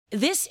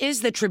This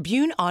is the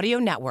Tribune Audio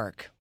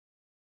Network.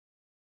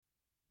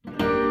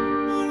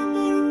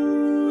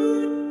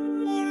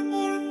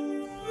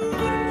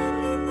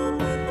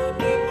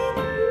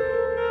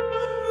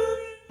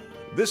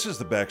 This is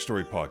the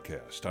Backstory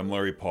Podcast. I'm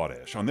Larry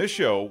Potash. On this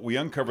show, we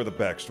uncover the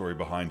backstory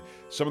behind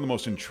some of the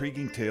most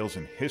intriguing tales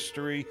in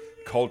history,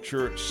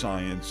 culture,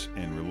 science,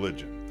 and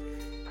religion.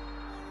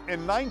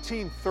 In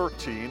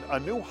 1913, a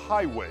new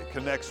highway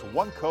connects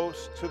one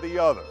coast to the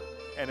other,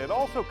 and it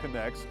also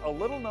connects a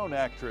little-known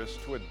actress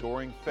to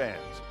adoring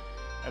fans.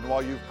 And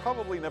while you've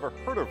probably never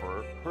heard of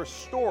her, her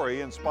story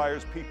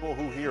inspires people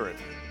who hear it,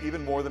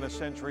 even more than a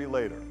century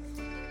later.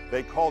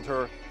 They called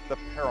her the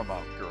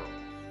Paramount Girl.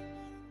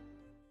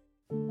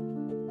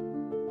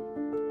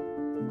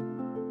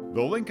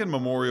 The Lincoln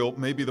Memorial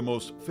may be the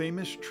most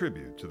famous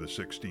tribute to the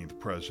 16th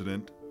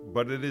president,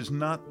 but it is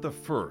not the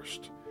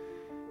first.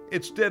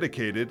 It's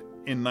dedicated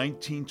in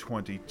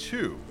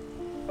 1922.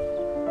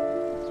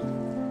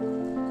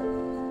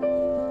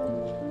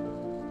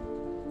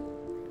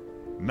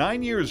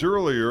 Nine years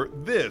earlier,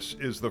 this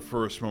is the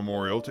first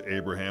memorial to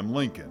Abraham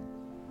Lincoln,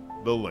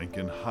 the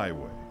Lincoln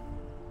Highway.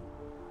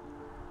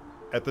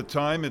 At the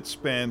time, it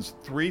spans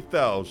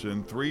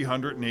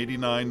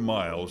 3,389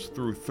 miles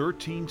through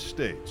 13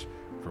 states,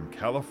 from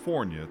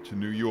California to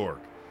New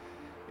York.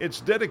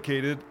 It's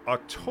dedicated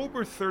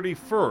October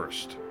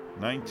 31st,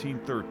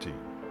 1913,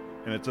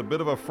 and it's a bit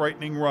of a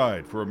frightening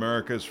ride for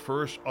America's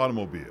first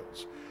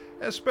automobiles,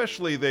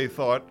 especially, they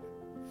thought,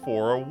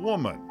 for a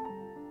woman.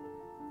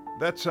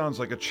 That sounds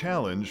like a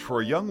challenge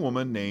for a young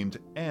woman named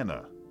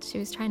Anna. She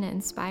was trying to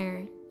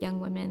inspire young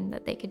women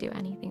that they could do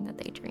anything that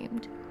they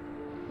dreamed.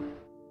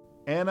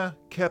 Anna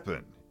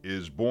Keppen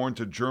is born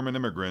to German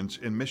immigrants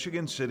in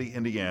Michigan City,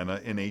 Indiana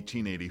in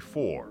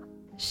 1884.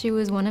 She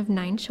was one of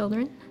 9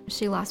 children.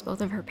 She lost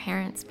both of her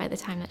parents by the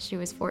time that she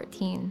was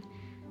 14.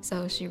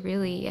 So she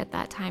really, at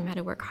that time, had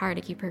to work hard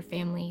to keep her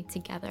family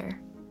together.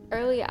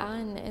 Early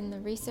on in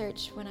the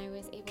research, when I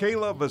was able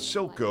Kayla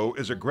Vasilko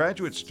is a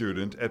graduate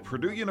student at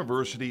Purdue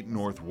University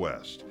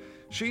Northwest.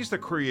 She's the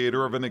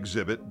creator of an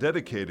exhibit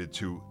dedicated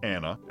to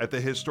Anna at the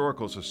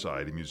Historical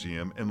Society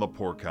Museum in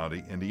LaPorte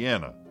County,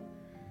 Indiana.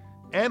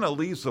 Anna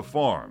leaves the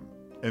farm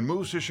and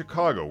moves to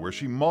Chicago, where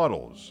she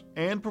models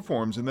and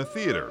performs in the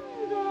theater.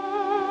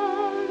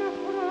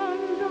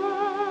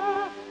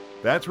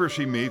 That's where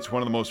she meets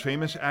one of the most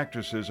famous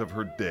actresses of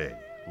her day,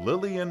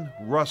 Lillian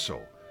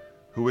Russell,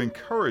 who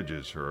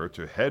encourages her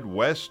to head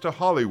west to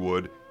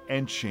Hollywood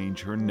and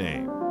change her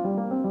name.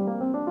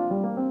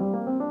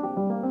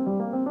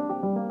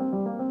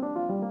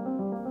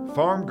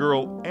 Farm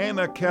girl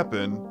Anna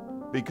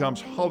Keppen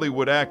becomes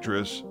Hollywood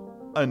actress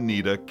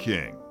Anita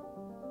King.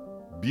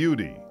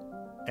 Beauty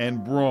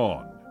and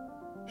brawn.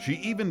 She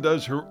even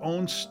does her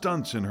own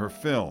stunts in her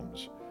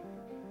films.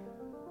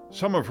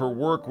 Some of her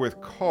work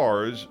with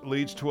cars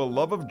leads to a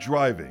love of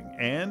driving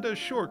and a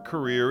short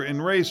career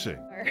in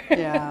racing.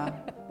 Yeah.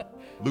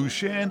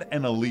 Lushan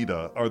and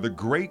Alita are the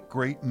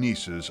great-great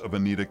nieces of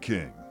Anita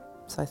King.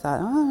 So I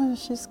thought,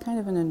 she's kind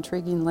of an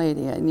intriguing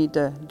lady. I need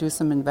to do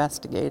some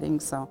investigating,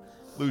 so.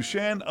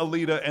 Lushan,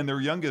 Alita, and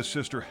their youngest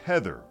sister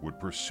Heather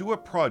would pursue a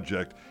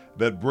project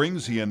that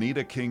brings the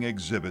Anita King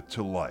exhibit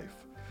to life.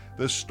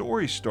 The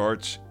story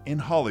starts in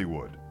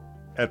Hollywood.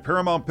 At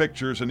Paramount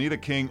Pictures, Anita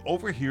King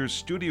overhears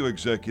studio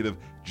executive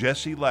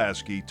Jesse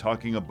Lasky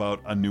talking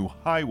about a new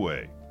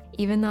highway.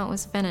 Even though it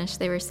was finished,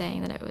 they were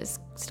saying that it was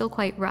still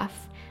quite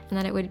rough and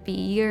that it would be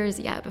years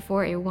yet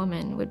before a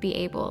woman would be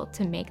able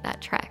to make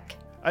that trek.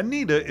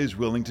 Anita is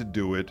willing to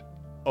do it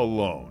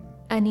alone.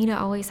 Anita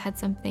always had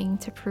something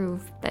to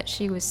prove, that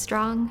she was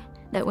strong,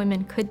 that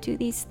women could do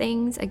these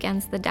things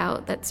against the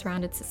doubt that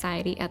surrounded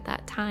society at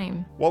that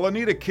time. While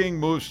Anita King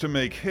moves to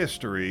make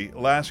history,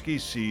 Lasky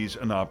sees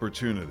an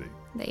opportunity.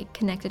 They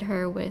connected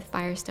her with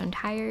Firestone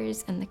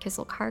Tires and the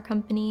Kissel Car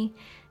Company,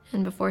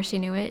 and before she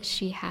knew it,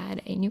 she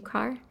had a new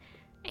car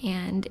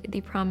and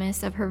the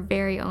promise of her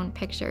very own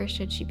picture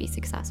should she be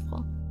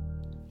successful.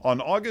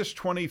 On August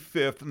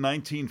 25th,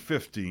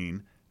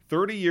 1915,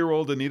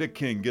 30-year-old Anita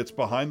King gets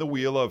behind the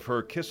wheel of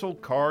her Kissel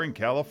car in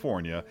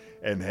California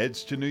and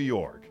heads to New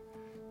York.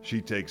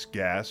 She takes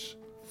gas,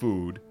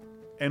 food,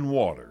 and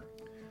water.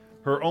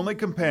 Her only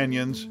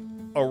companions,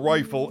 a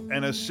rifle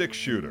and a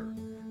 6-shooter.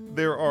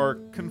 There are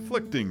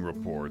conflicting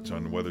reports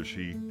on whether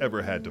she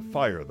ever had to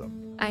fire them.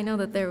 I know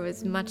that there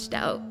was much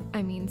doubt,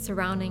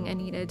 surrounding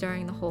Anita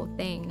during the whole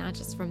thing, not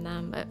just from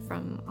them, but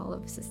from all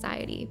of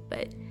society.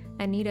 But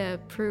Anita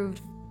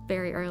proved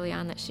very early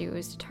on that she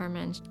was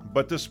determined.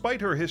 But despite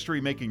her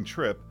history-making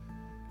trip,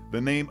 the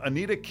name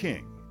Anita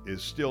King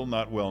is still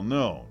not well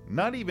known,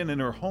 not even in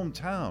her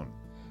hometown.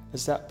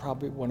 Is that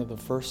probably one of the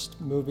first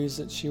movies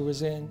that she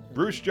was in?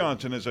 Bruce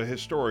Johnson is a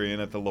historian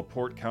at the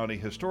LaPorte County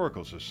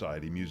Historical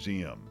Society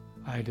Museum.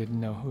 I didn't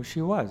know who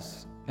she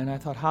was. And I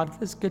thought, how did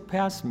this get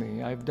past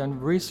me? I've done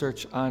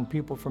research on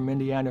people from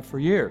Indiana for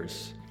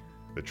years.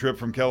 The trip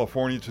from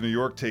California to New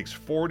York takes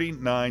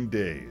 49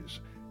 days,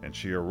 and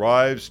she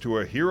arrives to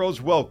a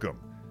hero's welcome,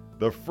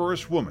 the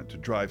first woman to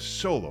drive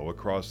solo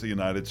across the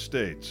United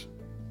States.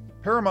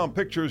 Paramount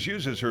Pictures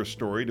uses her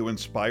story to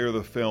inspire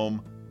the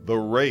film The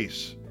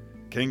Race.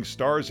 King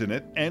stars in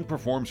it and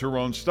performs her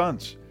own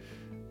stunts.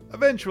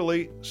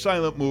 Eventually,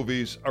 silent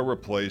movies are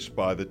replaced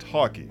by the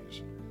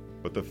talkies,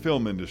 but the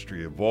film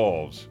industry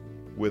evolves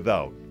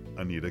without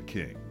Anita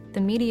King.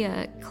 The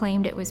media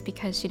claimed it was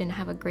because she didn't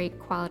have a great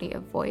quality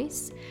of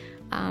voice,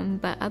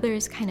 but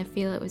others kind of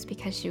feel it was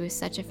because she was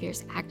such a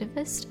fierce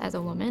activist as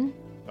a woman.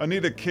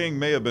 Anita King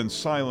may have been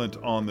silent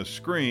on the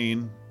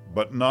screen,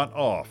 but not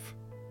off.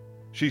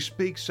 She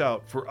speaks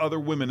out for other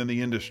women in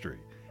the industry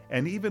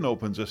and even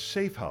opens a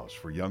safe house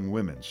for young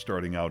women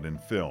starting out in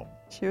film.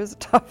 She was a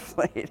tough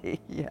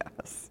lady,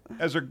 yes.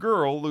 As a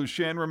girl,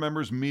 Lushan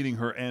remembers meeting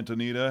her Aunt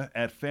Anita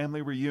at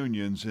family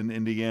reunions in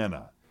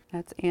Indiana.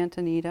 That's Aunt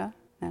Anita.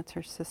 That's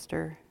her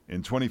sister.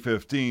 In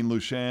 2015,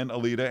 Lushan,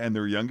 Alita, and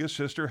their youngest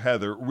sister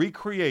Heather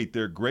recreate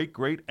their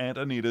great-great-aunt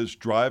Anita's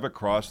drive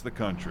across the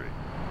country.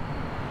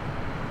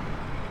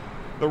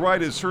 The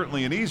ride is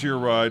certainly an easier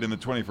ride in the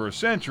 21st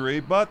century,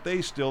 but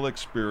they still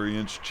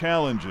experience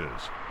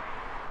challenges.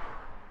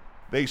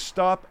 They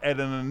stop at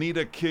an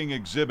Anita King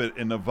exhibit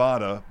in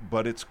Nevada,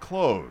 but it's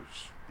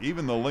closed.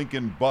 Even the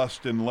Lincoln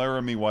bust in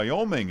Laramie,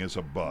 Wyoming is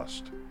a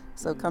bust.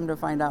 So come to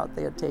find out,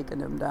 they had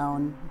taken him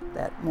down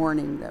that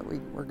morning that we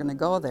were going to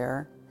go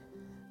there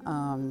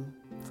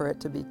for it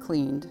to be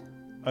cleaned.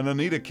 An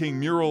Anita King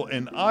mural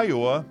in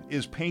Iowa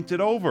is painted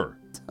over.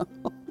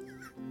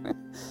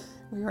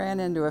 We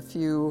ran into a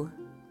few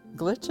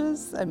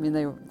glitches. I mean,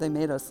 they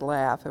made us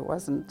laugh. It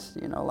wasn't,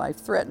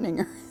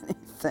 life-threatening or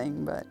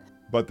anything,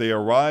 But they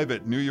arrive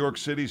at New York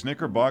City's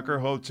Knickerbocker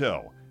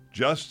Hotel,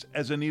 just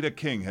as Anita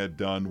King had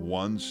done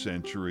 1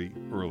 century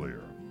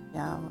earlier.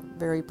 yeah,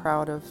 very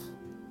proud of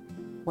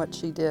what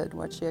she did,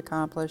 what she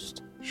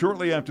accomplished.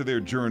 Shortly after their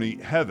journey,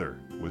 Heather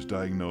was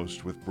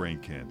diagnosed with brain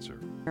cancer.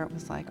 It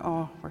was like,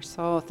 oh, we're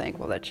so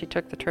thankful that she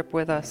took the trip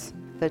with us,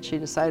 that she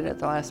decided at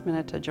the last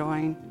minute to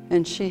join,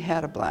 and she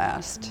had a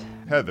blast.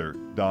 Heather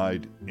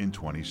died in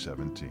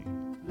 2017.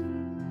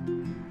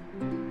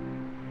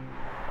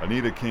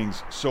 Anita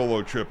King's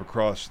solo trip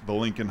across the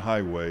Lincoln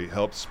Highway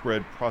helped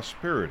spread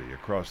prosperity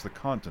across the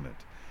continent,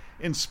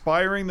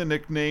 inspiring the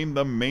nickname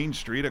the Main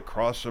Street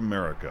across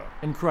America.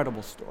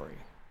 Incredible story.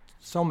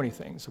 So many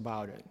things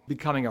about it.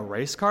 Becoming a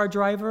race car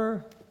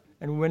driver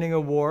and winning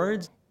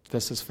awards.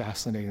 This is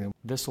fascinating.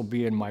 This will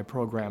be in my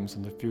programs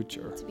in the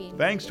future.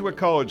 Thanks to a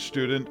college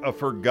student, a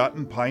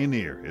forgotten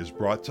pioneer is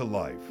brought to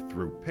life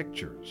through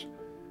pictures,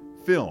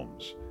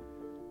 films,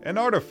 and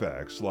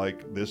artifacts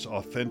like this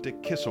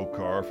authentic Kissel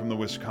car from the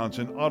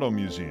Wisconsin Auto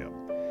Museum.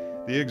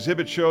 The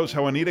exhibit shows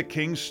how Anita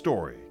King's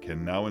story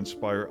can now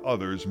inspire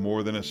others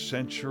more than a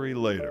century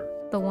later.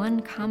 The one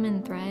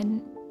common thread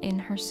in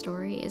her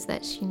story is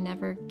that she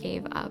never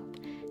gave up.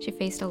 She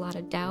faced a lot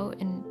of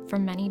doubt and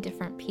from many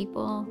different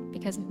people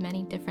because of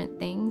many different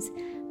things,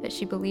 but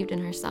she believed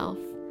in herself.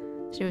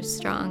 She was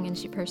strong and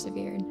she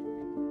persevered.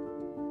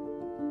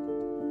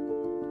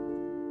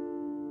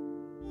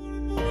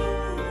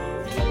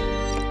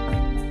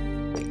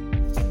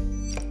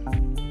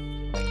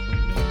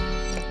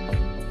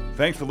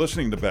 Thanks for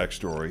listening to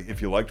Backstory.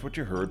 If you liked what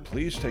you heard,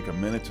 please take a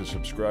minute to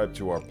subscribe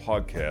to our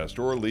podcast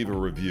or leave a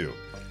review.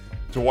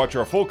 To watch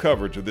our full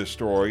coverage of this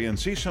story and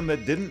see some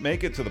that didn't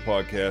make it to the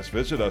podcast,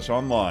 visit us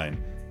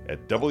online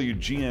at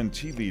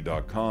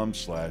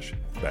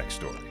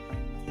wgntv.com/backstory.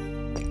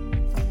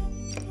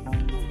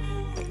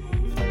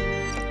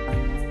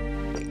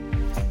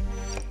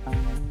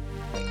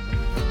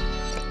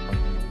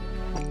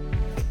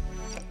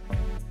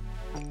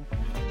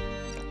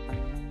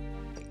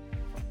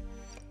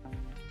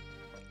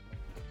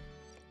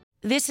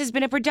 This has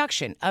been a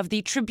production of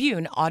the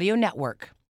Tribune Audio Network.